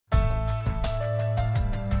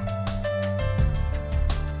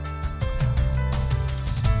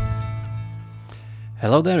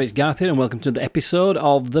Hello there, it's Gareth here and welcome to the episode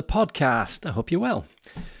of the podcast. I hope you're well.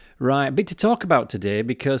 Right, a bit to talk about today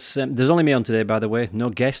because there's only me on today, by the way, no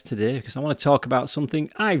guest today, because I want to talk about something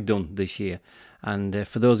I've done this year. And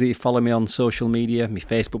for those of you who follow me on social media, my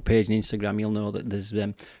Facebook page and Instagram, you'll know that there's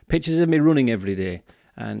pictures of me running every day.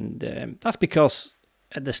 And that's because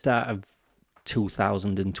at the start of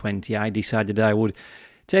 2020, I decided I would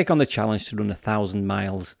take on the challenge to run 1,000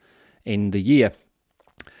 miles in the year.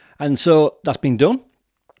 And so that's been done.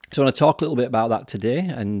 So I want to talk a little bit about that today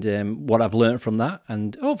and what I've learned from that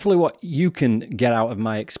and hopefully what you can get out of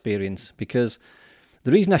my experience. Because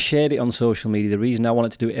the reason I shared it on social media, the reason I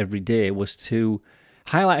wanted to do it every day was to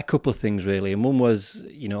highlight a couple of things really. And one was,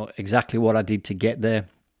 exactly what I did to get there.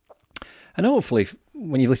 And hopefully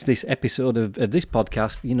when you listen to this episode of this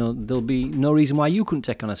podcast, there'll be no reason why you couldn't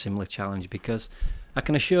take on a similar challenge, because I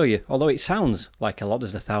can assure you, although it sounds like a lot,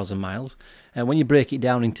 there's 1,000 miles, and when you break it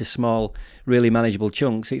down into small, really manageable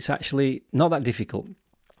chunks, it's actually not that difficult.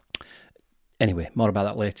 Anyway, more about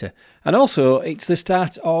that later. And also, it's the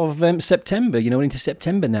start of September. We're into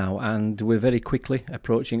September now, and we're very quickly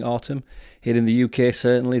approaching autumn. Here in the UK,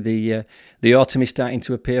 certainly, the autumn is starting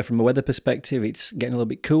to appear from a weather perspective. It's getting a little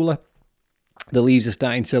bit cooler. The leaves are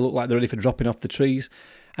starting to look like they're ready for dropping off the trees,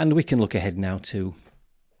 and we can look ahead now to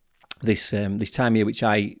this time of year, which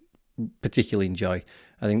I particularly enjoy.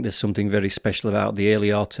 I think there's something very special about the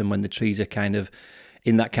early autumn when the trees are kind of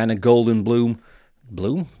in that kind of golden bloom.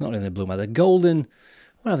 Not really bloom, they're golden.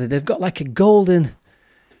 What are they? They've got like a golden.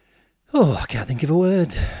 Oh, I can't think of a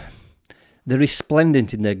word. They're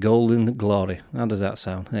resplendent in their golden glory. How does that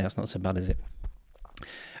sound? Yeah, that's not so bad, is it?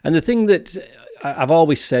 And the thing that I've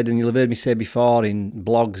always said, and you'll have heard me say before in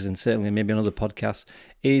blogs and certainly maybe on other podcasts,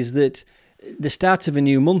 is that the start of a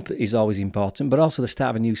new month is always important, but also the start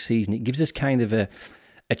of a new season. It gives us kind of a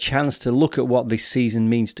chance to look at what this season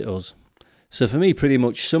means to us. So for me, pretty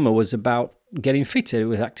much summer was about getting fitter. It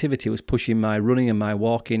was activity. It was pushing my running and my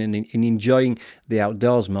walking and enjoying the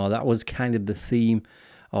outdoors more. That was kind of the theme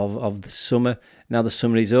of the summer. Now the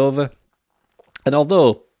summer is over. And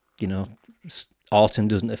although, autumn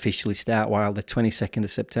doesn't officially start while the 22nd of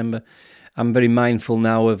September, I'm very mindful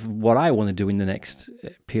now of what I want to do in the next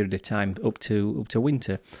period of time up to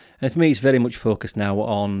winter. And for me, it's very much focused now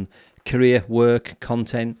on career, work,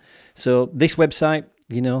 content. So this website,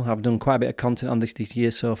 I've done quite a bit of content on this year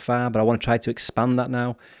so far, but I want to try to expand that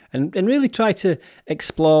now and really try to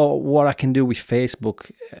explore what I can do with Facebook.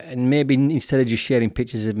 And maybe instead of just sharing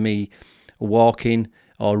pictures of me walking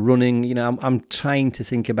or running, I'm trying to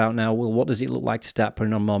think about now, well, what does it look like to start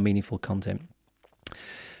putting on more meaningful content?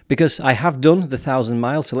 Because I have done the 1,000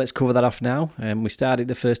 miles, so let's cover that off now. We started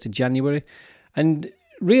the 1st of January. And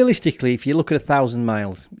realistically, if you look at 1,000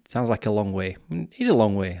 miles, it sounds like a long way. It is a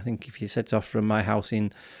long way. I think if you set off from my house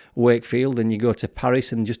in Wakefield and you go to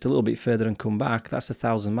Paris and just a little bit further and come back, that's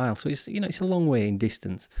 1,000 miles. So it's a long way in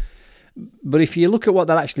distance. But if you look at what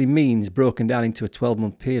that actually means, broken down into a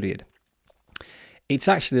 12-month period, it's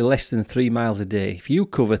actually less than 3 miles a day. If you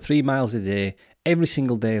cover 3 miles a day every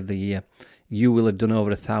single day of the year, you will have done over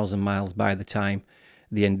 1,000 miles by the time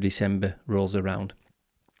the end of December rolls around.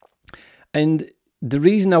 And the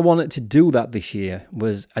reason I wanted to do that this year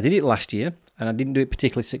was I did it last year and I didn't do it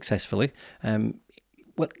particularly successfully.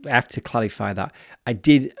 Well, I have to clarify that. I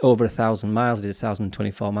did over 1,000 miles. I did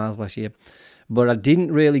 1,024 miles last year, but I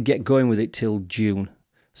didn't really get going with it till June.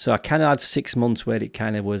 So I kind of had 6 months where it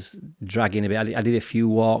kind of was dragging a bit. I did a few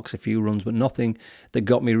walks, a few runs, but nothing that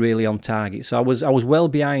got me really on target. So I was well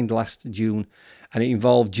behind last June, and it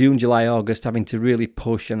involved June, July, August having to really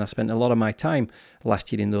push, and I spent a lot of my time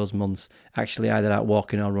last year in those months actually either out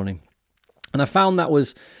walking or running. And I found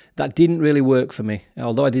that didn't really work for me.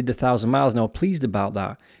 Although I did the 1,000 miles and I was pleased about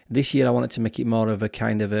that, this year I wanted to make it more of a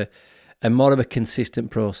kind of a more of a consistent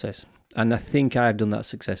process. And I think I've done that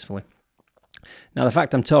successfully. Now, the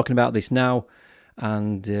fact I'm talking about this now,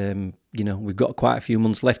 and we've got quite a few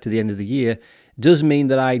months left to the end of the year, does mean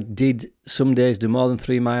that I did some days do more than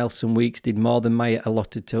 3 miles, some weeks did more than my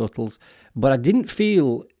allotted totals, but I didn't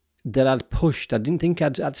feel that I'd pushed. I didn't think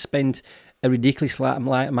I'd spent a ridiculously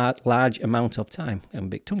large amount of time. I'm a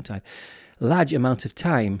bit tongue-tied. Large amount of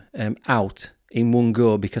time out in one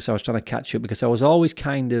go because I was trying to catch up, because I was always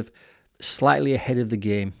kind of slightly ahead of the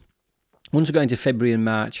game. Once we got into February and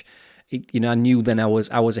March, I knew then I was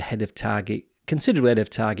ahead of target, considerably ahead of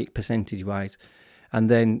target percentage-wise.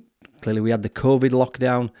 And then clearly we had the COVID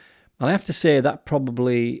lockdown. And I have to say that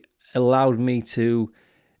probably allowed me to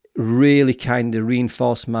really kind of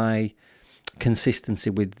reinforce my consistency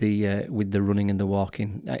with the running and the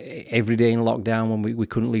walking. Every day in lockdown when we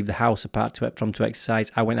couldn't leave the house apart from to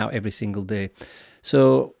exercise, I went out every single day.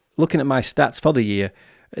 So looking at my stats for the year,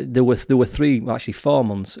 there were 4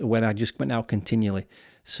 months when I just went out continually.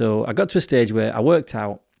 So I got to a stage where I worked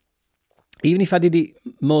out, even if I did it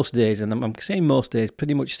most days, and I'm saying most days,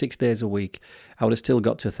 pretty much 6 days a week, I would have still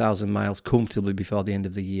got to 1,000 miles comfortably before the end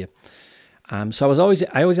of the year. So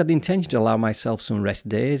I always had the intention to allow myself some rest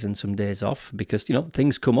days and some days off because,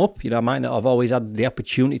 things come up. I might not have always had the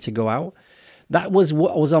opportunity to go out. That was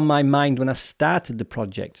what was on my mind when I started the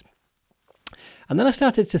project. And then I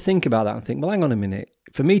started to think about that and think, well, hang on a minute.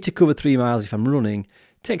 For me to cover 3 miles if I'm running,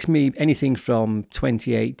 it takes me anything from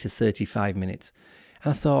 28 to 35 minutes.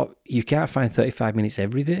 And I thought, you can't find 35 minutes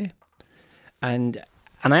every day. And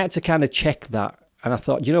I had to kind of check that. And I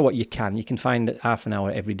thought, you know what, you can find half an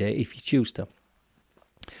hour every day if you choose to.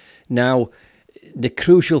 Now, the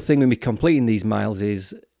crucial thing with me completing these miles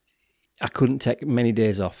is I couldn't take many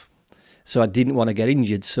days off. So I didn't want to get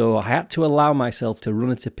injured. So I had to allow myself to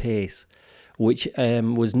run at a pace which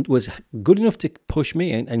was good enough to push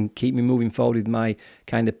me and keep me moving forward with my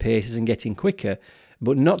kind of paces and getting quicker,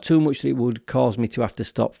 but not too much that it would cause me to have to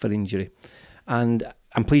stop for injury. And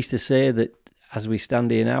I'm pleased to say that as we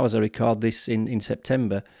stand here now, as I record this in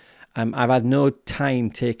September, I've had no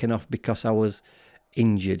time taken off because I was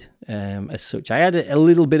injured as such. I had a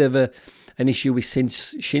little bit of an issue with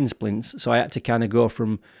shin splints, so I had to kind of go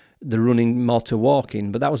from the running more to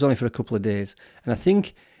walking, but that was only for a couple of days. And I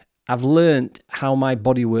think I've learned how my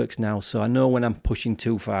body works now, so I know when I'm pushing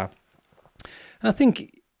too far. And I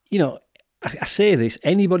think, I say this,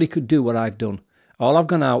 anybody could do what I've done. All I've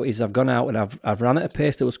gone out and I've run at a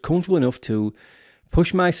pace that was comfortable enough to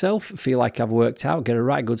push myself, feel like I've worked out, get a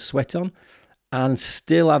right good sweat on, and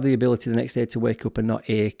still have the ability the next day to wake up and not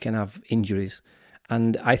ache and have injuries.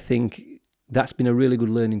 And I think that's been a really good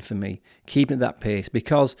learning for me, keeping at that pace,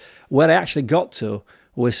 because where I actually got to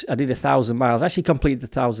was I did 1,000 miles. I actually completed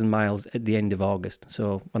 1,000 miles at the end of August.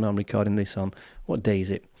 So when I'm recording this on, what day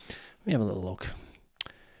is it? Let me have a little look.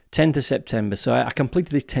 10th of September. So I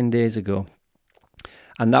completed this 10 days ago.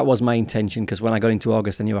 And that was my intention, because when I got into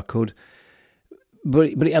August, I knew I could. But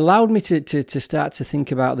it allowed me to start to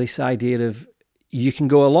think about this idea of you can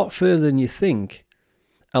go a lot further than you think,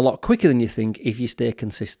 a lot quicker than you think if you stay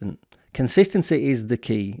consistent. Consistency is the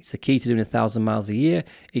key. It's the key to doing 1,000 miles a year.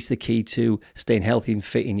 It's the key to staying healthy and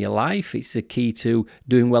fit in your life. It's the key to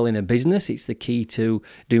doing well in a business. It's the key to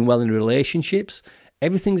doing well in relationships.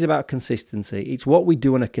 Everything's about consistency. It's what we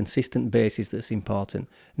do on a consistent basis that's important,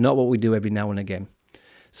 not what we do every now and again.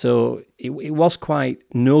 So it was quite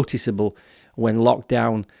noticeable when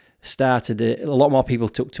lockdown started. A lot more people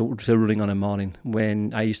took to running on a morning.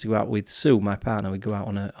 When I used to go out with Sue, my partner, we'd go out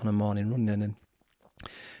on a morning running, and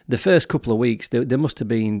the first couple of weeks, there must have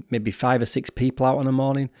been maybe 5 or 6 people out on a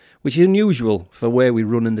morning, which is unusual for where we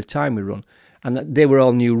run and the time we run. And they were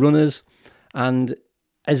all new runners. And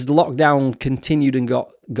as the lockdown continued and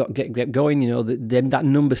got going, that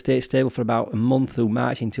number stayed stable for about a month through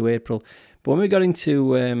March into April. But when we got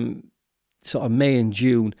into sort of May and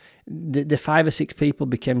June, the 5 or 6 people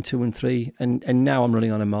became 2 and 3. And now I'm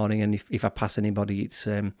running on a morning, and if I pass anybody, it's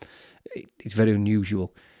very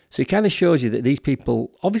unusual. So it kind of shows you that these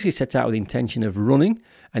people obviously set out with the intention of running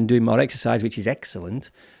and doing more exercise, which is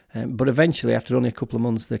excellent. But eventually, after only a couple of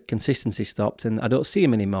months, the consistency stopped, and I don't see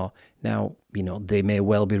them anymore. Now, they may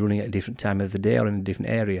well be running at a different time of the day or in a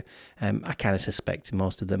different area. I kind of suspect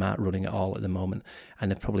most of them aren't running at all at the moment,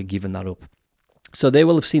 and they've probably given that up. So they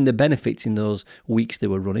will have seen the benefits in those weeks they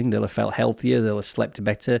were running. They'll have felt healthier, they'll have slept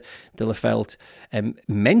better, they'll have felt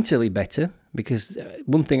mentally better, because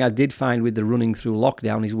one thing I did find with the running through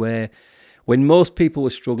lockdown is when most people were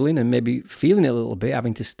struggling and maybe feeling a little bit,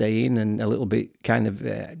 having to stay in, and a little bit kind of,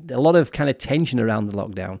 a lot of kind of tension around the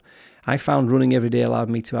lockdown, I found running every day allowed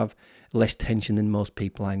me to have less tension than most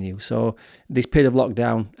people I knew. So this period of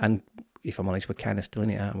lockdown, and if I'm honest, we're kind of still in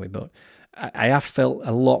it, aren't we? But I have felt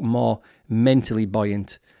a lot more mentally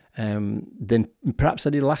buoyant than perhaps I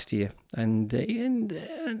did last year, and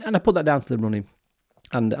I put that down to the running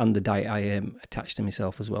and the diet I attached to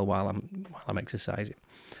myself as well while I'm exercising.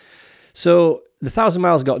 So the 1,000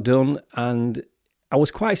 miles got done, and I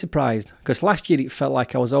was quite surprised, because last year it felt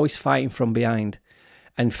like I was always fighting from behind,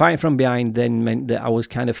 and fighting from behind then meant that I was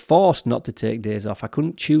kind of forced not to take days off. I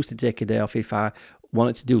couldn't choose to take a day off if I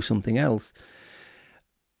wanted to do something else.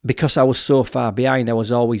 Because I was so far behind, I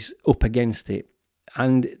was always up against it.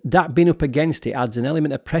 And that being up against it adds an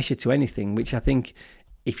element of pressure to anything, which I think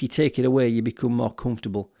if you take it away, you become more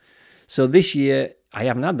comfortable. So this year, I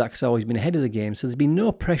haven't had that because I've always been ahead of the game. So there's been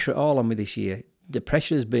no pressure at all on me this year. The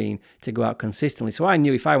pressure has been to go out consistently. So I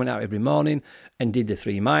knew if I went out every morning and did the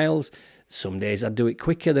 3 miles, some days I'd do it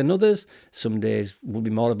quicker than others. Some days would be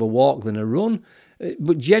more of a walk than a run.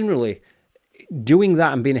 But generally, doing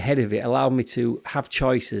that and being ahead of it allowed me to have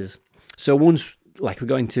choices. So once, like we're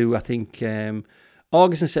going to, I think,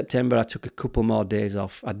 August and September, I took a couple more days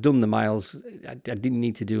off. I'd done the miles. I didn't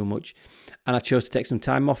need to do much. And I chose to take some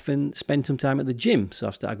time off and spend some time at the gym. So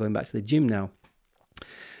I've started going back to the gym now.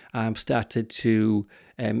 I've started to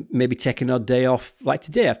maybe take an odd day off. Like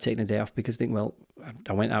today, I've taken a day off because I think, well,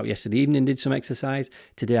 I went out yesterday evening and did some exercise.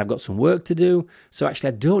 Today, I've got some work to do. So actually,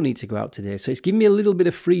 I don't need to go out today. So it's given me a little bit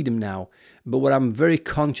of freedom now. But what I'm very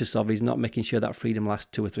conscious of is not making sure that freedom lasts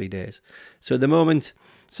 2 or 3 days. So at the moment,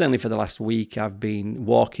 certainly for the last week, I've been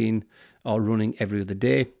walking or running every other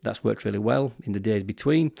day. That's worked really well. In the days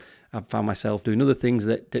between, I've found myself doing other things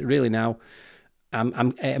that really now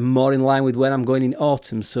I'm more in line with where I'm going in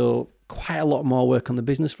autumn. So quite a lot more work on the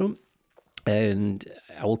business front. And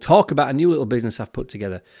I will talk about a new little business I've put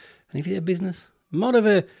together. And if it's a business, more of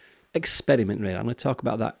a experiment, really. I'm going to talk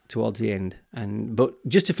about that towards the end. But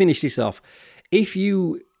just to finish this off, if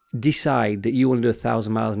you decide that you want to do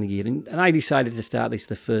 1,000 miles in a year, and I decided to start this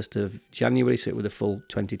the 1st of January, so it was the full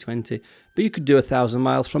 2020, but you could do 1,000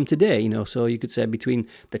 miles from today, so you could say between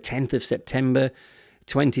the 10th of September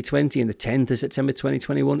 2020 and the 10th of September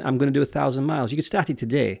 2021, I'm going to do 1,000 miles. You could start it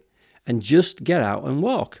today and just get out and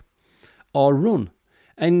walk or run.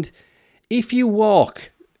 And if you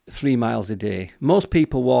walk 3 miles a day, most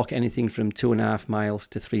people walk anything from 2.5 miles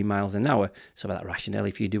to 3 miles an hour. So by that rationale,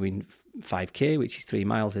 if you're doing 5k, which is 3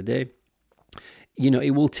 miles a day,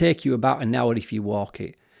 it will take you about an hour if you walk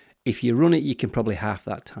it. If you run it, you can probably half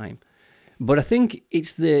that time. But I think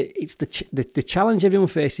it's the challenge everyone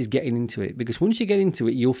faces getting into it, because once you get into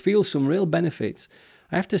it, you'll feel some real benefits.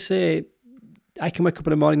 I have to say, I can wake up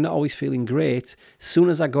in the morning not always feeling great. As soon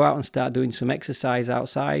as I go out and start doing some exercise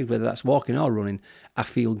outside, whether that's walking or running, I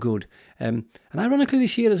feel good. And ironically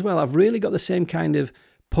this year as well, I've really got the same kind of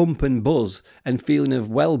pump and buzz and feeling of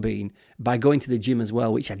well-being by going to the gym as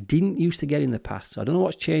well, which I didn't used to get in the past. So I don't know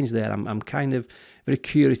what's changed there. I'm kind of very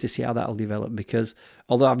curious to see how that'll develop, because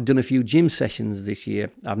although I've done a few gym sessions this year,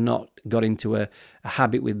 I've not got into a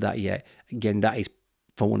habit with that yet. Again, that is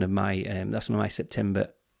for one of my September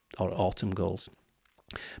or autumn goals.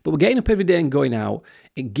 But we're getting up every day and going out.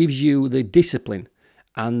 It gives you the discipline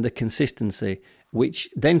and the consistency, which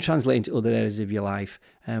then translate into other areas of your life.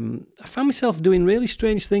 I found myself doing really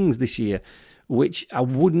strange things this year, which I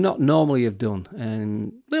would not normally have done.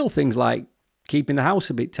 And little things like keeping the house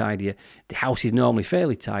a bit tidier. The house is normally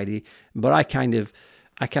fairly tidy, but I kind of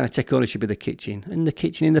take ownership of the kitchen. And the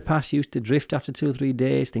kitchen in the past used to drift after 2 or 3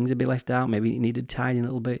 days. Things would be left out. Maybe it needed tidying a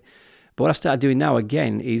little bit. But what I started doing now,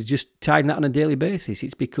 again, is just tidying that on a daily basis.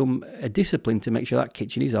 It's become a discipline to make sure that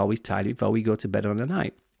kitchen is always tidy before we go to bed on a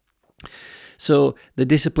night. So the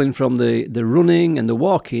discipline from the running and the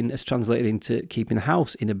walking has translated into keeping the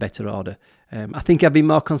house in a better order. I think I've been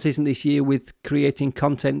more consistent this year with creating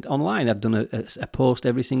content online. I've done a post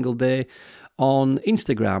every single day on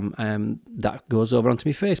Instagram that goes over onto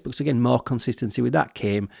my Facebook. So again, more consistency with that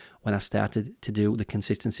came when I started to do the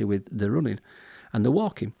consistency with the running and the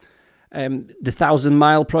walking. The 1,000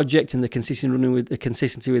 mile project and the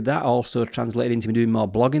consistency with that also translated into me doing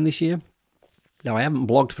more blogging this year. Now, I haven't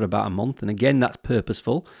blogged for about a month, and again, that's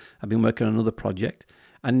purposeful. I've been working on another project,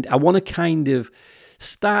 and I want to kind of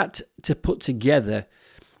start to put together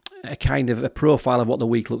a kind of a profile of what the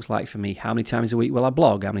week looks like for me. How many times a week will I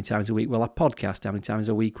blog? How many times a week will I podcast? How many times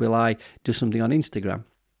a week will I do something on Instagram?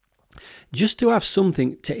 Just to have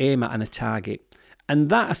something to aim at and a target. And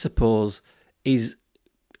that, I suppose, is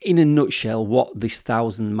in a nutshell what this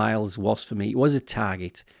 1,000 miles was for me. It was a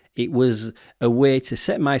target. It was a way to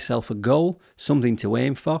set myself a goal, something to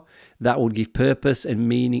aim for, that would give purpose and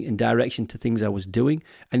meaning and direction to things I was doing,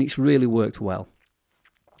 and it's really worked well.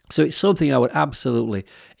 So it's something I would absolutely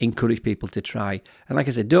encourage people to try. And like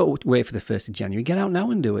I said, don't wait for the 1st of January. Get out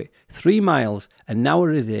now and do it. 3 miles, an hour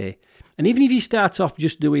a day. And even if you start off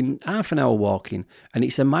just doing half an hour walking, and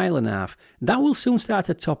it's 1.5 miles, that will soon start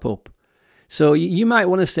to top up. So you might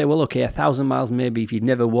want to say, well, okay, 1,000 miles maybe if you've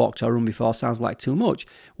never walked or run before sounds like too much.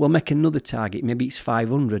 Well, make another target. Maybe it's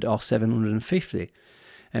 500 or 750.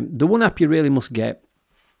 The one app you really must get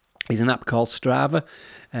is an app called Strava.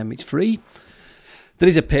 It's free. There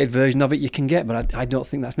is a paid version of it you can get, but I don't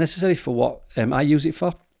think that's necessary for what I use it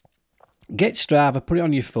for. Get Strava, put it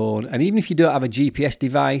on your phone, and even if you don't have a GPS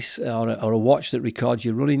device or a watch that records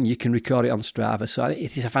your running, you can record it on Strava. So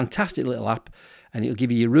it is a fantastic little app, and it'll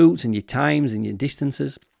give you your routes and your times and your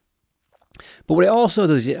distances. But what it also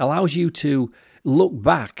does is it allows you to look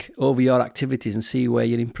back over your activities and see where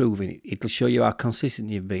you're improving. It'll show you how consistent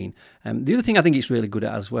you've been. The other thing I think it's really good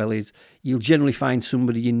at as well is you'll generally find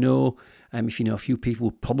somebody you know. If you know a few people,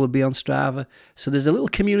 will probably be on Strava. So there's a little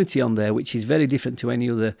community on there which is very different to any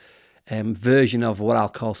other version of what I'll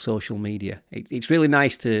call social media. It's really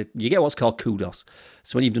nice you get what's called kudos.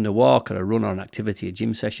 So when you've done a walk or a run or an activity, a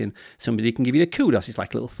gym session, somebody can give you a kudos. It's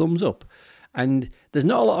like a little thumbs up. And there's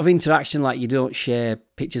not a lot of interaction, like you don't share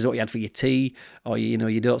pictures of what you had for your tea, or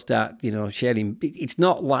you don't start sharing. It's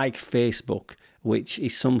not like Facebook, which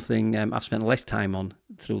is something I've spent less time on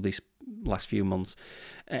through this last few months,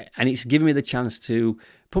 and it's given me the chance to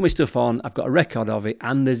put my stuff on. I've got a record of it,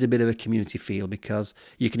 and there's a bit of a community feel because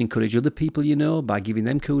you can encourage other people by giving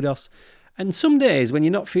them kudos. And some days when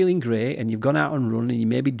you're not feeling great and you've gone out and run and you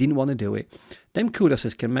maybe didn't want to do it, them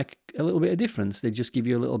kudos can make a little bit of difference. They just give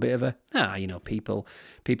you a little bit of people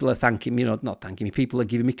are thanking me, not thanking me, people are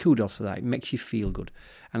giving me kudos for that. It makes you feel good.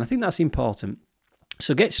 And I think that's important.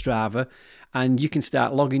 So get Strava and you can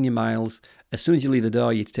start logging your miles. As soon as you leave the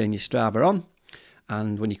door, you turn your Strava on.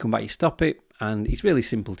 And when you come back, you stop it. And it's really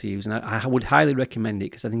simple to use. And I would highly recommend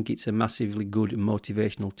it because I think it's a massively good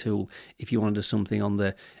motivational tool if you want to do something on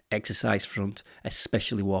the exercise front,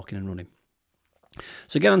 especially walking and running.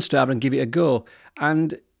 So get on Strava and give it a go.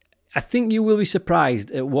 And I think you will be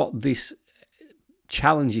surprised at what this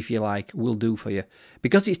challenge, if you like, will do for you.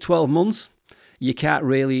 Because it's 12 months, you can't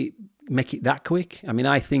really make it that quick. I mean,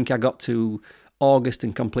 I think I got to August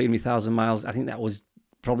and completed my 1,000 miles. I think that was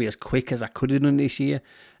probably as quick as I could have done this year.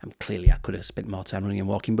 And clearly I could have spent more time running and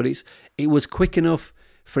walking, but it was quick enough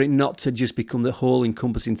for it not to just become the whole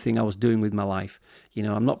encompassing thing I was doing with my life.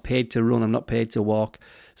 I'm not paid to run, I'm not paid to walk.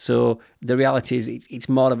 So the reality is it's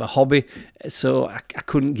more of a hobby. So I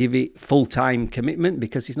couldn't give it full-time commitment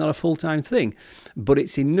because it's not a full-time thing, but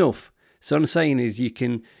it's enough. So what I'm saying is you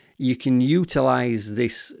can utilize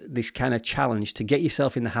this kind of challenge to get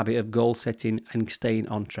yourself in the habit of goal setting and staying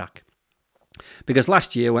on track. Because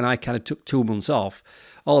last year when I kind of took 2 months off,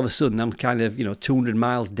 all of a sudden I'm kind of 200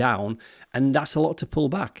 miles down, and that's a lot to pull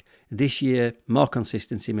back. This year, more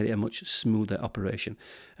consistency made it a much smoother operation.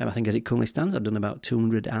 I think as it currently stands, I've done about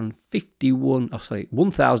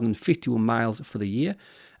 1,051 miles for the year.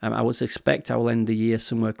 I would expect I will end the year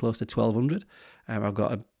somewhere close to 1,200. I've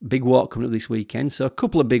got a big walk coming up this weekend, so a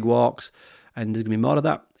couple of big walks, and there's going to be more of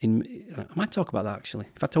that. I might talk about that actually.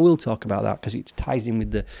 In fact, I will talk about that because it ties in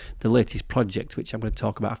with the latest project, which I'm going to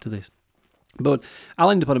talk about after this. But I'll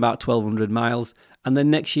end up on about 1,200 miles, and then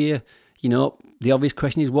next year, the obvious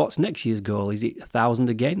question is, what's next year's goal? Is it 1,000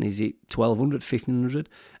 again? Is it 1,200, 1,500?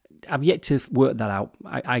 I've yet to work that out.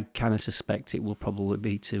 I kind of suspect it will probably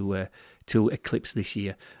be to eclipse this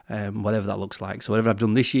year, whatever that looks like. So whatever I've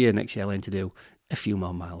done this year, next year I'll aim to do a few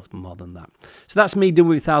more miles, more than that. So that's me done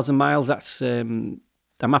with 1,000 miles. That's I'm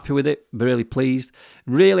happy with it, really pleased,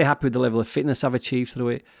 really happy with the level of fitness I've achieved through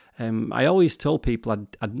it. I always told people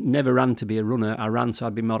I'd never ran to be a runner. I ran so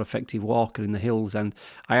I'd be a more effective walker in the hills, and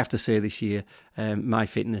I have to say this year my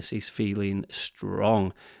fitness is feeling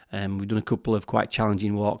strong. We've done a couple of quite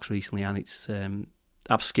challenging walks recently, and it's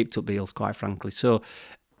I've skipped up the hills, quite frankly. So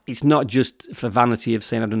it's not just for vanity of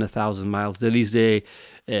saying I've done 1,000 miles. There is a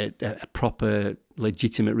proper,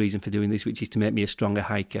 legitimate reason for doing this, which is to make me a stronger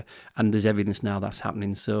hiker, and there's evidence now that's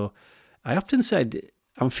happening. So I often said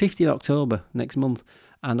I'm 50 in October next month,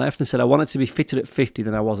 and I often said I wanted to be fitter at 50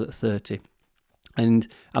 than I was at 30. And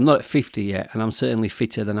I'm not at 50 yet, and I'm certainly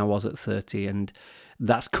fitter than I was at 30, and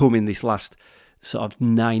that's come in this last sort of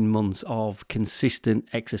 9 months of consistent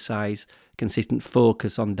exercise, consistent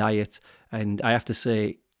focus on diet. And I have to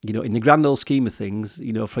say, in the grand old scheme of things,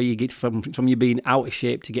 for you get from you being out of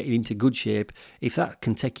shape to getting into good shape, if that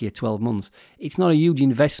can take you 12 months, it's not a huge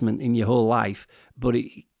investment in your whole life, but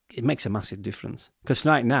it makes a massive difference. Because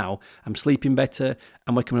right now, I'm sleeping better,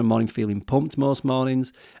 I'm waking up in the morning feeling pumped most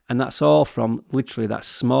mornings, and that's all from literally that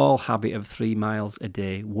small habit of 3 miles a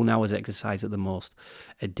day, 1 hour's exercise at the most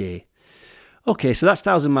a day. Okay, so that's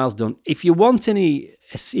 1,000 miles done. If you want any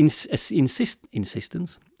assistance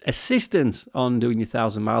on doing your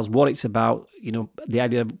 1,000 miles, what it's about, the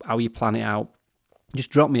idea of how you plan it out,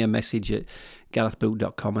 just drop me a message at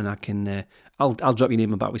garethboot.com and I can I'll drop your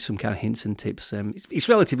name about with some kind of hints and tips. It's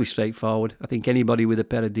relatively straightforward. I think anybody with a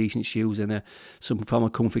pair of decent shoes and some form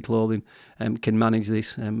of comfy clothing can manage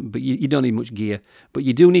this. But you don't need much gear. But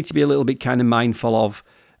you do need to be a little bit kind of mindful of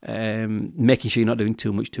making sure you're not doing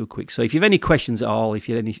too much too quick. So if you have any questions at all, if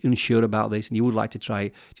you're unsure about this and you would like to try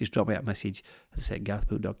it, just drop me that message, as I said,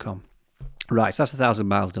 garethboot.com. Right, so that's 1,000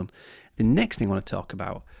 miles done. The next thing I want to talk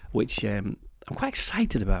about, which I'm quite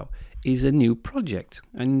excited about, is a new project.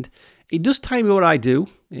 And it does tie me what I do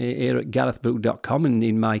here at GarethBook.com and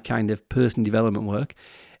in my kind of personal development work.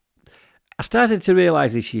 I started to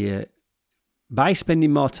realise this year, by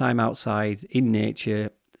spending more time outside in nature,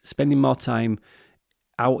 spending more time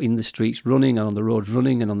out in the streets running and on the roads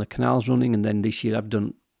running and on the canals running, and then this year I've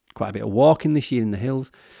done quite a bit of walking this year in the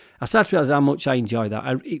hills. I started to realise how much I enjoy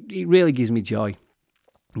that. It really gives me joy.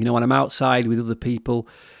 You know, when I'm outside with other people,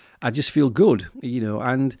 I just feel good, you know.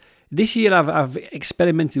 And this year I've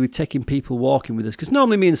experimented with taking people walking with us, because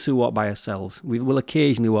normally me and Sue walk by ourselves. We will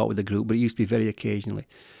occasionally walk with a group, but it used to be very occasionally.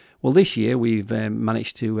 Well, this year we've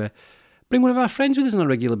managed to bring one of our friends with us on a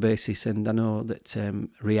regular basis, and I know that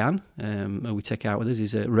Rianne, who we take out with us,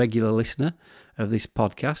 is a regular listener of this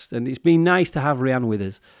podcast, and it's been nice to have Rianne with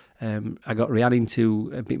us. I got Rianne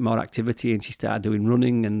into a bit more activity, and she started doing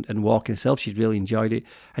running and walking herself. She's really enjoyed it,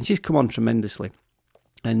 and she's come on tremendously.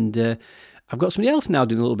 And I've got somebody else now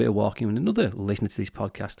doing a little bit of walking, and another listener to this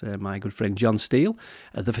podcast, my good friend John Steele,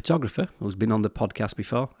 the photographer, who's been on the podcast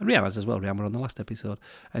before. And Rianne has as well. Rianne were on the last episode.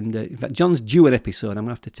 And in fact, John's due an episode. I'm going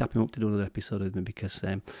to have to tap him up to do another episode with me, because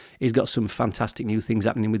he's got some fantastic new things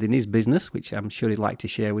happening within his business, which I'm sure he'd like to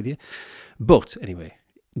share with you. But anyway,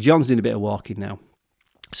 John's doing a bit of walking now.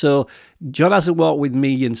 So John hasn't walked with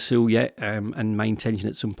me and Sue yet, and my intention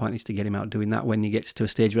at some point is to get him out doing that when he gets to a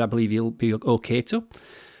stage where I believe he'll be okay to.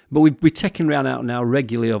 But we've taken Rianne out now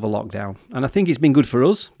regularly over lockdown, and I think it's been good for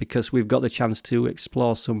us because we've got the chance to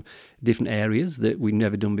explore some different areas that we've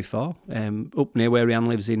never done before. Up near where Rianne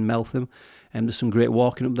lives in Meltham, and there's some great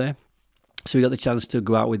walking up there. So we got the chance to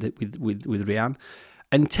go out with Rianne.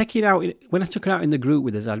 And taking out, when I took her out in the group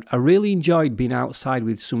with us, I really enjoyed being outside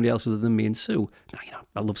with somebody else other than me and Sue. Now, you know,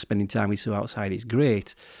 I love spending time with Sue outside, it's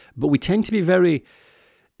great. But we tend to be very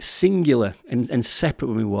singular and separate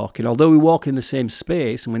when we walk. And although we walk in the same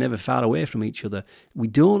space and we're never far away from each other, we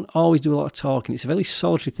don't always do a lot of talking. It's a very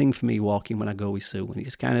solitary thing for me walking when I go with Sue. And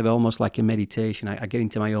it's kind of almost like a meditation. I get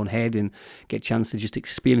into my own head and get a chance to just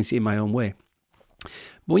experience it in my own way. But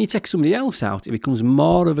when you take somebody else out, it becomes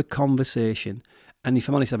more of a conversation. And if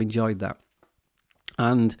I'm honest, I've enjoyed that.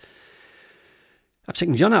 And I've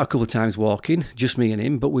taken John out a couple of times walking, just me and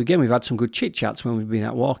him, but we've had some good chit-chats when we've been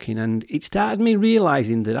out walking, and it started me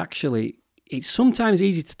realising that actually it's sometimes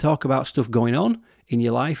easy to talk about stuff going on in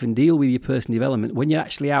your life and deal with your personal development when you're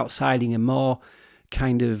actually outside in a more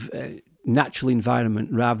kind of natural environment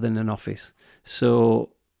rather than an office.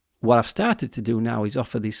 So what I've started to do now is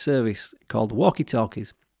offer this service called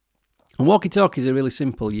walkie-talkies. And walkie-talkies are really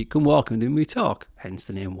simple. You come walking and we talk, hence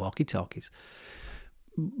the name walkie-talkies.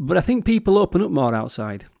 But I think people open up more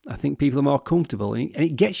outside. I think people are more comfortable. And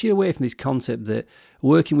it gets you away from this concept that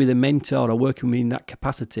working with a mentor or working with me in that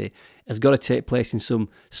capacity has got to take place in some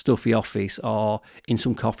stuffy office or in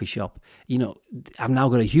some coffee shop. You know, I've now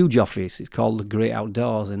got a huge office. It's called The Great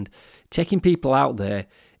Outdoors. And taking people out there,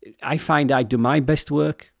 I find I do my best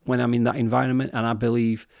work when I'm in that environment. And I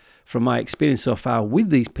believe from my experience so far with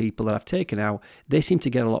these people that I've taken out, they seem to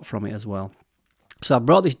get a lot from it as well. So I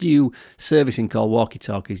brought this new servicing called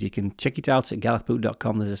Walkie-Talkies. You can check it out at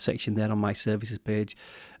GarethBook.com. There's a section there on my services page.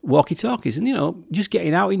 Walkie-Talkies. And, you know, just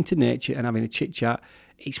getting out into nature and having a chit-chat,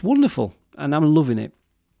 it's wonderful. And I'm loving it.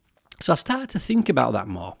 So I started to think about that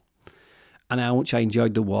more. And how much I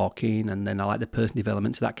enjoyed the walking. And then I like the personal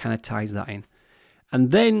development. So that kind of ties that in.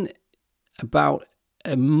 And then about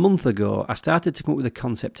a month ago, I started to come up with the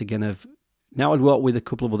concept again of, now I'd walk with a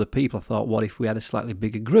couple of other people. I thought, what if we had a slightly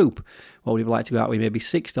bigger group? What would we like to go out with? Maybe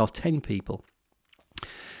 6 or 10 people.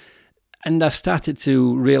 And I started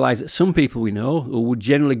to realise that some people we know who would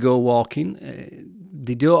generally go walking,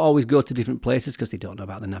 they don't always go to different places because they don't know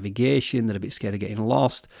about the navigation. They're a bit scared of getting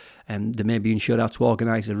lost, and they may be unsure how to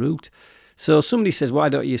organise a route. So somebody says, why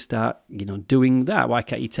don't you start, doing that? Why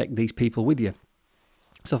can't you take these people with you?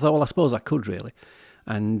 So I thought, well, I suppose I could really.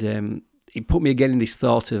 And it put me again in this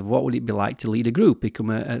thought of what would it be like to lead a group, become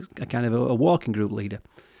a kind of a walking group leader.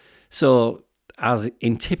 So as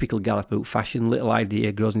in typical Gareth Book fashion, little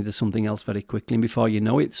idea grows into something else very quickly. And before you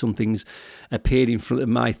know it, something's appeared in front of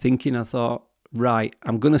my thinking. I thought, right,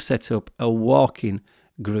 I'm going to set up a walking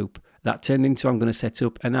group. That turned into I'm going to set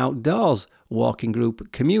up an outdoors walking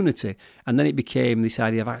group community. And then it became this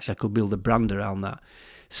idea of actually I could build a brand around that.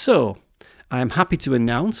 So I am happy to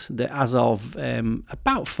announce that as of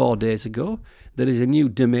about 4 days ago, there is a new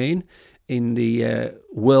domain in the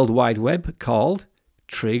World Wide Web called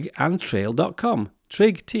trigandtrail.com.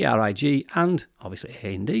 Trig, T-R-I-G, and obviously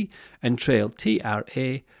A-N-D, and trail,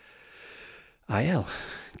 T-R-A-I-L. I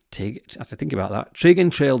have to think about that.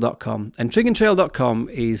 Trigandtrail.com. And trigandtrail.com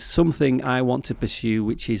is something I want to pursue,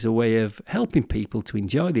 which is a way of helping people to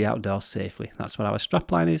enjoy the outdoors safely. That's what our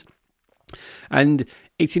strapline is. And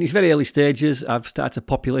it's in its very early stages. I've started to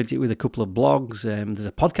populate it with a couple of blogs. There's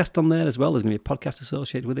a podcast on there as well. There's going to be a podcast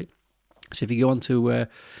associated with it. So if you go onto our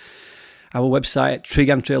website,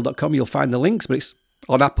 trigandtrail.com, you'll find the links, but it's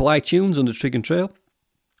on Apple iTunes under Trig and Trail.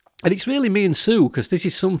 And it's really me and Sue, because this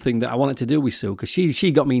is something that I wanted to do with Sue, because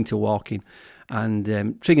she got me into walking.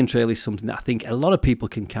 And Trig and Trail is something that I think a lot of people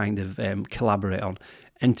can kind of collaborate on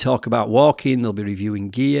and talk about walking. They'll be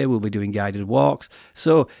reviewing gear. We'll be doing guided walks.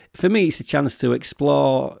 So for me, it's a chance to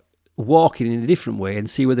explore walking in a different way and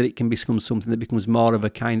see whether it can become something that becomes more of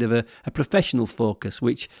a kind of a professional focus,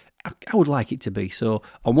 which I would like it to be. So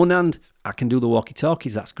on one hand, I can do the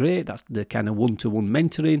walkie-talkies. That's great. That's the kind of one-to-one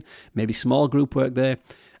mentoring, maybe small group work there.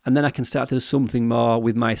 And then I can start to do something more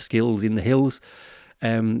with my skills in the hills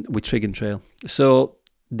with Trig and Trail. So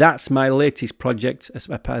that's my latest project, as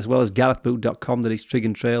well as GarethBoot.com, that is Trig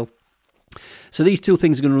and Trail. So these two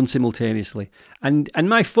things are going to run simultaneously. And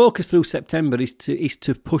my focus through September is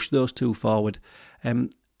to push those two forward. I'm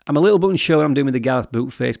a little bit unsure what I'm doing with the Gareth Boot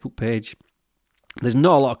Facebook page. There's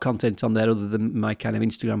not a lot of content on there other than my kind of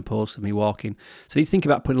Instagram posts of me walking. So you think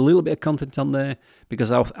about putting a little bit of content on there,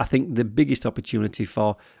 because I think the biggest opportunity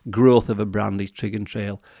for growth of a brand is Trig and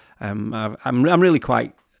Trail. I'm really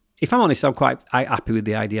quite, if I'm honest, I'm quite happy with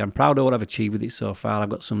the idea. I'm proud of what I've achieved with it so far. I've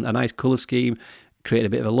got a nice colour scheme, created a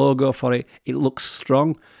bit of a logo for it. It looks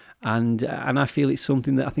strong, and I feel it's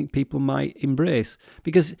something that I think people might embrace,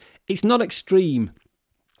 because it's not extreme.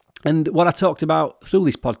 And what I talked about through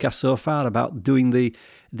this podcast so far about doing the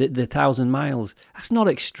 1,000 miles, that's not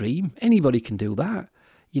extreme. Anybody can do that,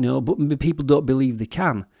 but people don't believe they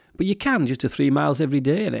can. But you can, just do 3 miles every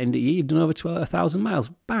day, and at the end of the year, you've done over 1,000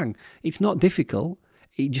 miles. Bang. It's not difficult.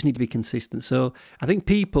 You just need to be consistent. So I think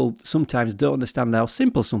people sometimes don't understand how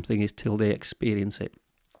simple something is till they experience it.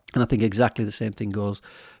 And I think exactly the same thing goes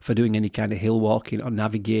for doing any kind of hill walking or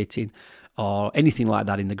navigating or anything like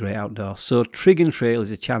that in the great outdoors. So Trig and Trail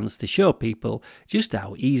is a chance to show people just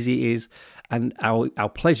how easy it is and how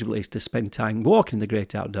pleasurable it is to spend time walking in the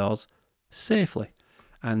great outdoors safely.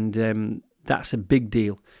 And that's a big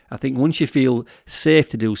deal. I think once you feel safe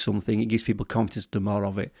to do something, it gives people confidence to do more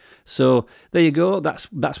of it. So there you go. That's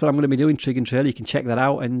what I'm going to be doing, Trig and Trail. You can check that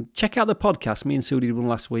out, and check out the podcast. Me and Sue did one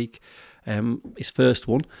last week, his first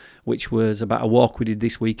one, which was about a walk we did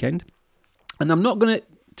this weekend. And I'm not going to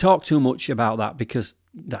talk too much about that, because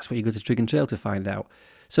that's what you go to Trig and Trail to find out.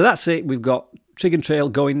 So that's it. We've got Trig and Trail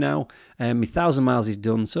going now. My 1,000 miles is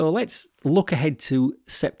done. So let's look ahead to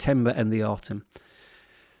September and the autumn.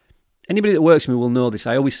 Anybody that works with me will know this.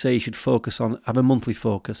 I always say you should have a monthly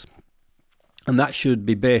focus. And that should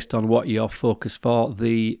be based on what your focus for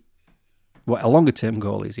what a longer term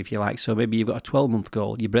goal is, if you like. So maybe you've got a 12-month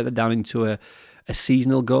goal. You break that down into a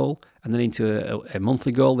seasonal goal, and then into a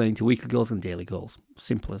monthly goal, then into weekly goals and daily goals.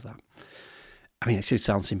 Simple as that. I mean, it just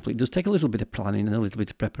sounds simple. It does take a little bit of planning and a little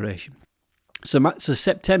bit of preparation. So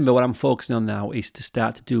September, what I'm focusing on now is to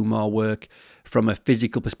start to do more work from a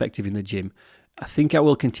physical perspective in the gym. I think I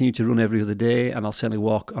will continue to run every other day, and I'll certainly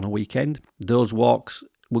walk on a weekend. Those walks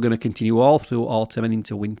we're going to continue all through autumn and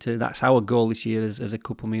into winter. That's our goal this year as a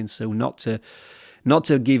couple, me and Sue, not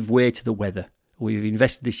to give way to the weather. We've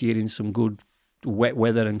invested this year in some good wet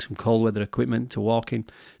weather and some cold weather equipment to walk in.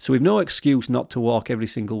 So we've no excuse not to walk every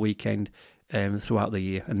single weekend throughout the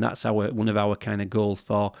year. And that's one of our kind of goals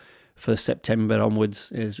for September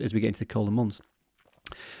onwards as we get into the colder months.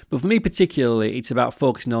 But for me particularly, it's about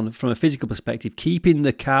focusing on, from a physical perspective, keeping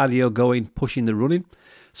the cardio going, pushing the running.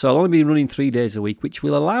 So I'll only be running 3 days a week, which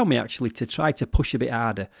will allow me actually to try to push a bit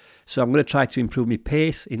harder. So I'm going to try to improve my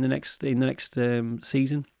pace in the next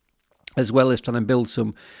season, as well as trying to build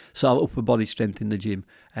some sort of upper body strength in the gym.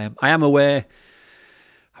 I am aware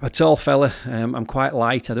I'm a tall fella. I'm quite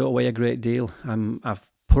light. I don't weigh a great deal. I've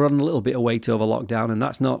put on a little bit of weight over lockdown, and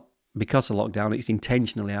that's not because of lockdown. It's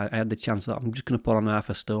intentionally. I had the chance that I'm just going to put on half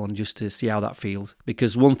a stone just to see how that feels.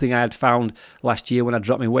 Because one thing I had found last year when I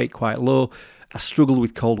dropped my weight quite low, I struggled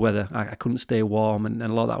with cold weather. I couldn't stay warm, and a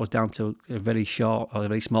lot of that was down to a very short or a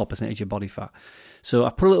very small percentage of body fat. So I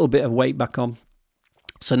put a little bit of weight back on.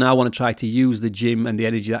 So now I want to try to use the gym and the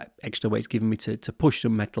energy that extra weight's given me to push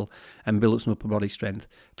some metal and build up some upper body strength.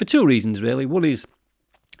 For two reasons, really. One is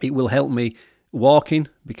it will help me walking,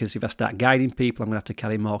 because if I start guiding people, I'm going to have to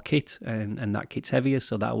carry more kit, and that kit's heavier,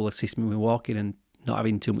 so that will assist me with walking and not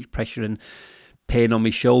having too much pressure and pain on my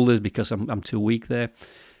shoulders because I'm too weak there.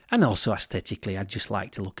 And also aesthetically, I'd just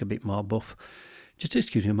like to look a bit more buff. Just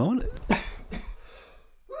excuse me a moment.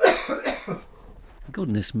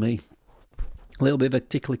 Goodness me. A little bit of a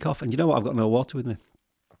tickly cough. And you know what? I've got no water with me,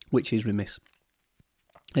 which is remiss.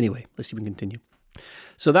 Anyway, let's see if we can continue.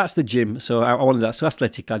 So that's the gym. So I wanted that. So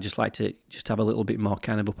athletically, I just like to just have a little bit more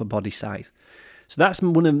kind of upper body size. So that's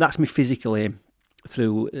my physical aim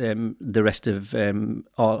through the rest of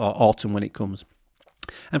autumn when it comes.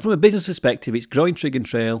 And from a business perspective, it's growing Trig and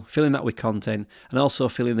Trail, filling that with content, and also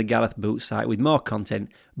filling the Gareth Boots site with more content,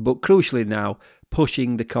 but crucially now,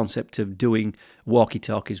 pushing the concept of doing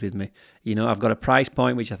walkie-talkies with me. You know, I've got a price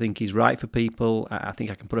point which I think is right for people. I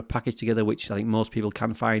think I can put a package together which I think most people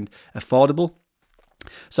can find affordable.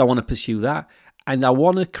 So I want to pursue that. And I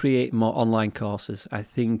want to create more online courses. I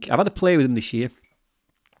think I've had a play with them this year,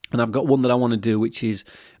 and I've got one that I want to do, which is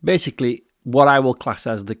basically what I will class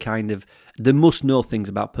as the must-know things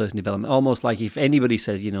about personal development. Almost like if anybody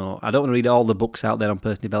says, you know, I don't want to read all the books out there on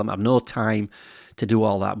personal development, I have no time to do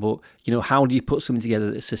all that, but, you know, how do you put something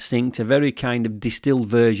together that's succinct, a very kind of distilled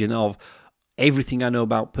version of everything I know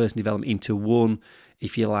about personal development into one,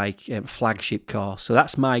 if you like, flagship course. So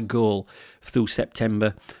that's my goal through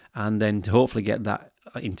September, and then to hopefully get that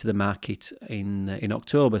into the market in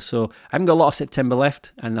October. So I haven't got a lot of September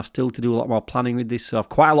left, and I've still to do a lot more planning with this. So I've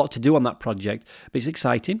quite a lot to do on that project, but it's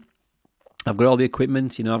exciting. I've got all the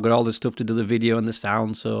equipment, you know, I've got all the stuff to do the video and the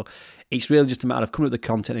sound. So it's really just a matter of coming up with the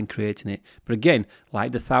content and creating it. But again,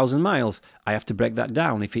 like the 1,000 miles, I have to break that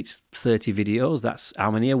down. If it's 30 videos, that's how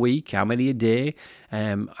many a week, how many a day,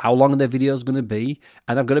 how long are the videos going to be?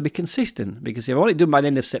 And I've got to be consistent, because if I want it done by the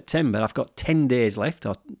end of September, I've got 10 days left,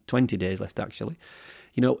 or 20 days left actually.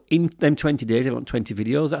 You know, in them 20 days, I want 20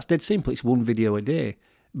 videos. That's dead simple. It's one video a day.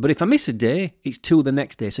 But if I miss a day, it's two the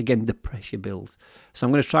next day. So again, the pressure builds. So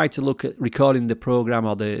I'm going to try to look at recording the program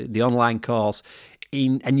or the online course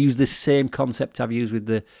and use the same concept I've used with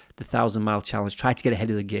the 1,000 mile challenge. Try to get ahead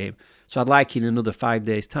of the game. So I'd like in another 5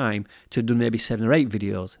 days' time to have done maybe 7 or 8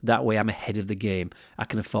 videos. That way I'm ahead of the game. I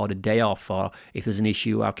can afford a day off, or if there's an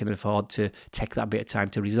issue, I can afford to take that bit of time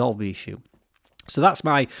to resolve the issue. So that's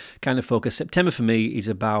my kind of focus. September for me is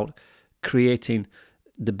about creating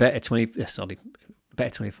the Better 24/7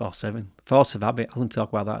 Force of Habit. I'll talk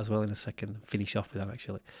about that as well in a second. Finish off with that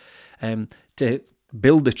actually. To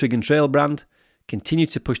build the Trig and Trail brand, continue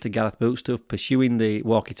to push the Gareth Boot stuff, pursuing the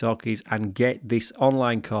walkie-talkies, and get this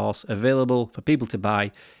online course available for people to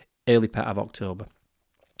buy early part of October.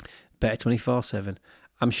 Better 24/7.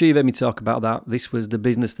 I'm sure you've heard me talk about that. This was the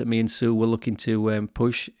business that me and Sue were looking to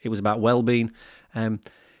push. It was about well-being.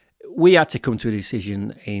 We had to come to a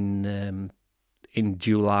decision in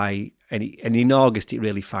July, and in August it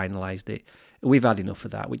really finalised it. We've had enough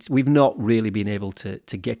of that. We've not really been able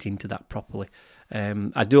to get into that properly.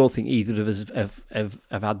 I don't think either of us have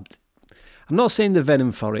had. I'm not saying the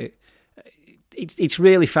venom for it. It's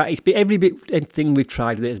really it's been every bit thing we've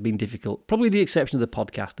tried with it has been difficult. Probably the exception of the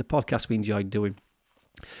podcast. The podcast we enjoyed doing.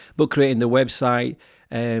 But creating the website,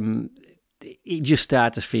 it just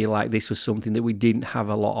started to feel like this was something that we didn't have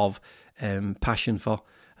a lot of passion for.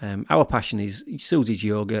 Our passion is Susie's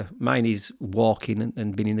yoga, mine is walking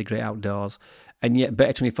and being in the great outdoors, and yet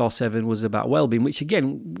Better 24/7 was about well-being, which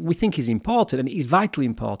again we think is important, and it is vitally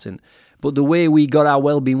important. But the way we got our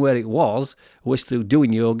well-being where it was through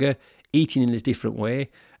doing yoga, eating in a different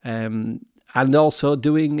way, and also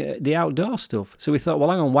doing the outdoor stuff. So we thought, well,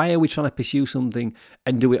 hang on, why are we trying to pursue something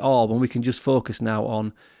and do it all when we can just focus now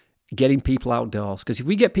on getting people outdoors? Because if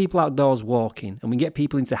we get people outdoors walking and we get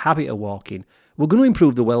people into the habit of walking, we're going to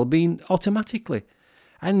improve the well-being automatically.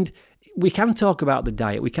 And we can talk about the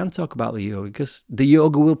diet, we can talk about the yoga, because the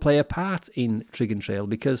yoga will play a part in Trig and Trail.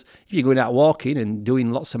 Because if you're going out walking and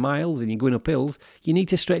doing lots of miles and you're going up hills, you need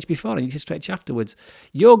to stretch before and you need to stretch afterwards.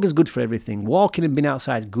 Yoga's good for everything. Walking and being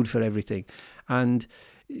outside is good for everything. And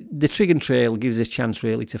the Trig and Trail gives us a chance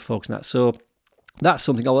really to focus on that. So that's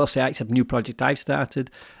something I'll say it's a new project I've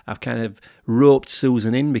started. I've kind of roped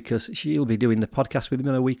Susan in because she'll be doing the podcast with me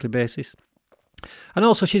on a weekly basis. And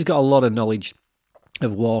also she's got a lot of knowledge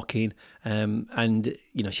of walking, and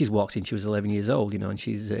you know, she's walked since she was 11 years old, you know, and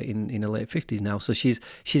she's in her late 50s now, so she's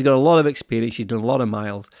got a lot of experience, she's done a lot of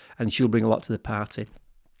miles, and she'll bring a lot to the party.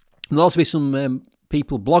 And there'll also be some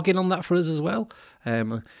people blogging on that for us as well.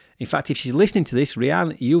 In fact, if she's listening to this,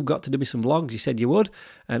 Rianne, you've got to do me some blogs. You said you would.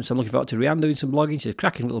 So I'm looking forward to Rianne doing some blogging. She's a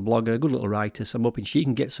cracking little blogger, a good little writer. So I'm hoping she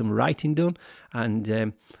can get some writing done. And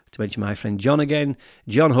to mention my friend John again,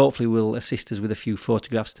 John hopefully will assist us with a few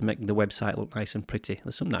photographs to make the website look nice and pretty.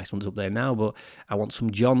 There's some nice ones up there now, but I want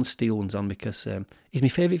some John Steele ones on because he's my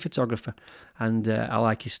favourite photographer. And I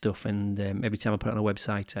like his stuff. And every time I put it on a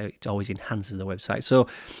website, it always enhances the website. So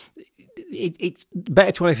it's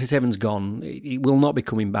Better 24/7's gone. It will not be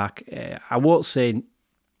coming back. I won't say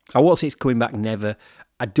it's coming back never.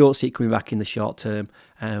 I don't see it coming back in the short term.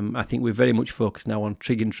 I think we're very much focused now on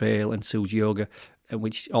Trig and Trail and Sue's yoga.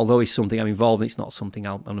 which, although is something I'm involved in, it's not something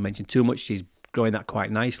I'm going to mention too much. She's growing that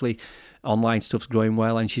quite nicely. Online stuff's growing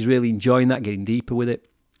well, and she's really enjoying that, getting deeper with it,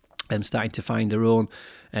 and starting to find her own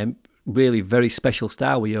really very special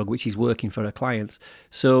style with yoga, which is working for her clients.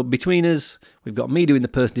 So between us, we've got me doing the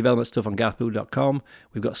personal development stuff on garethboot.com.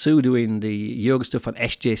 We've got Sue doing the yoga stuff on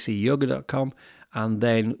sjcyoga.com. And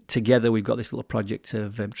then together we've got this little project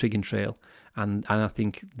of Trig and Trail. And I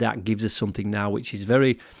think that gives us something now which is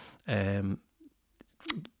very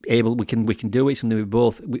able. We can do it. Something we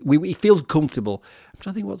both. It feels comfortable. I'm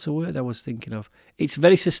trying to think what's the word I was thinking of. It's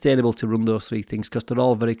very sustainable to run those three things because they're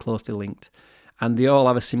all very closely linked. And they all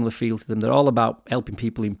have a similar feel to them. They're all about helping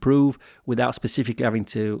people improve without specifically having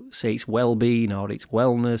to say it's well-being or it's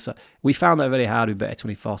wellness. We found that very hard with Better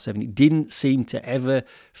 24/7. It didn't seem to ever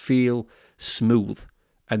feel smooth.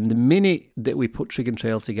 And the minute that we put Trig and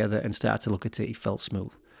Trail together and started to look at it, it felt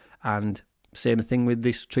smooth. And same thing with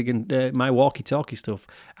this Trig and my walkie-talkie stuff.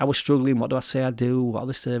 I was struggling. What do I say I do? What are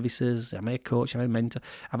the services? Am I a coach? Am I a mentor?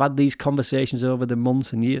 I've had these conversations over the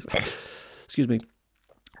months and years. Excuse me.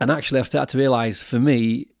 And actually, I started to realise, for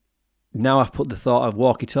me, now I've put the thought of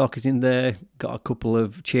walkie-talkies in there, got a couple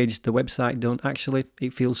of changes to the website done, actually,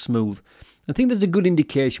 it feels smooth. I think there's a good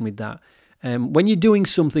indication with that. When you're doing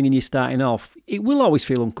something and you're starting off, it will always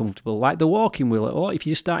feel uncomfortable, like the walking will. Or if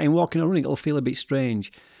you're starting walking or running, it'll feel a bit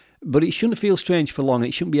strange. But it shouldn't feel strange for long, and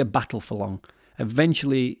it shouldn't be a battle for long.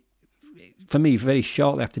 Eventually, for me, very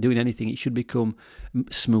shortly after doing anything, it should become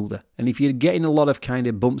smoother. And if you're getting a lot of kind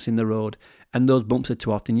of bumps in the road, and those bumps are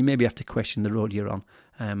too often, you maybe have to question the road you're on.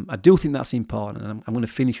 I do think that's important, and I'm going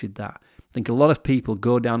to finish with that. I think a lot of people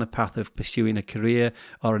go down a path of pursuing a career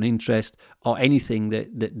or an interest or anything that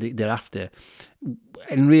they're after,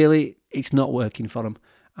 and really, it's not working for them.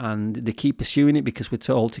 And they keep pursuing it because we're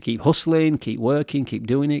told to keep hustling, keep working, keep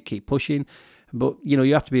doing it, keep pushing. But,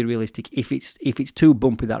 you have to be realistic. If it's too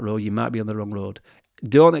bumpy, that road, you might be on the wrong road.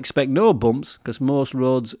 Don't expect no bumps, because most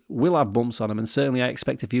roads will have bumps on them, and certainly I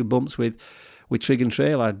expect a few bumps with Trig and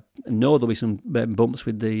Trail. I know there'll be some bumps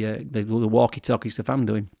with the walkie-talkie stuff I'm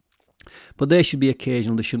doing. But they should be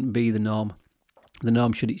occasional. They shouldn't be the norm. The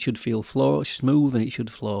norm should feel smooth, and it should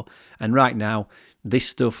flow. And right now, this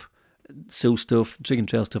stuff, Sue stuff, Trig and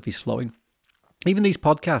Trail stuff is flowing. Even these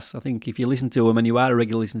podcasts, I think if you listen to them and you are a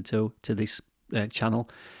regular listener to this channel,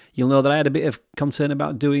 you'll know that I had a bit of concern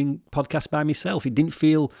about doing podcasts by myself. It didn't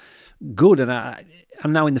feel good, and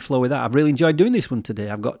I'm now in the flow with that. I've really enjoyed doing this one today.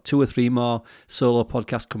 I've got 2 or 3 more solo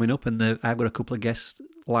podcasts coming up, and I've got a couple of guests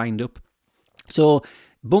lined up. So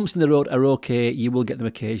bumps in the road are okay. You will get them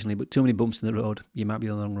occasionally, but too many bumps in the road, you might be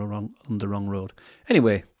on the wrong road.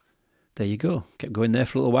 Anyway, there you go. Kept going there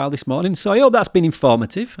for a little while this morning. So I hope that's been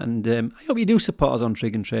informative, and I hope you do support us on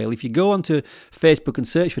Trig and Trail. If you go onto Facebook and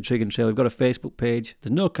search for Trig and Trail, we've got a Facebook page.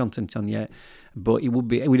 There's no content on yet, but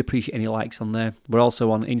we'd appreciate any likes on there. We're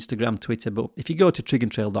also on Instagram, Twitter, but if you go to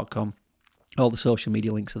trigandtrail.com, all the social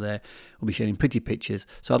media links are there. We'll be sharing pretty pictures.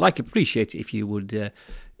 So I'd appreciate it if you would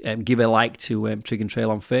give a like to Trig and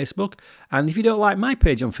Trail on Facebook. And if you don't like my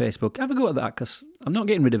page on Facebook, have a go at that, because I'm not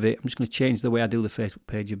getting rid of it. I'm just going to change the way I do the Facebook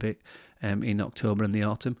page a bit in October and the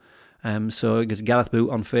autumn. So it's Gareth Boot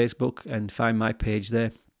on Facebook, and find my page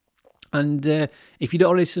there. And if you don't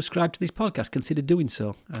already subscribe to this podcast, consider doing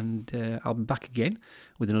so. And I'll be back again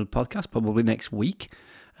with another podcast, probably next week.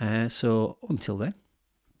 So until then,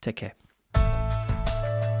 take care.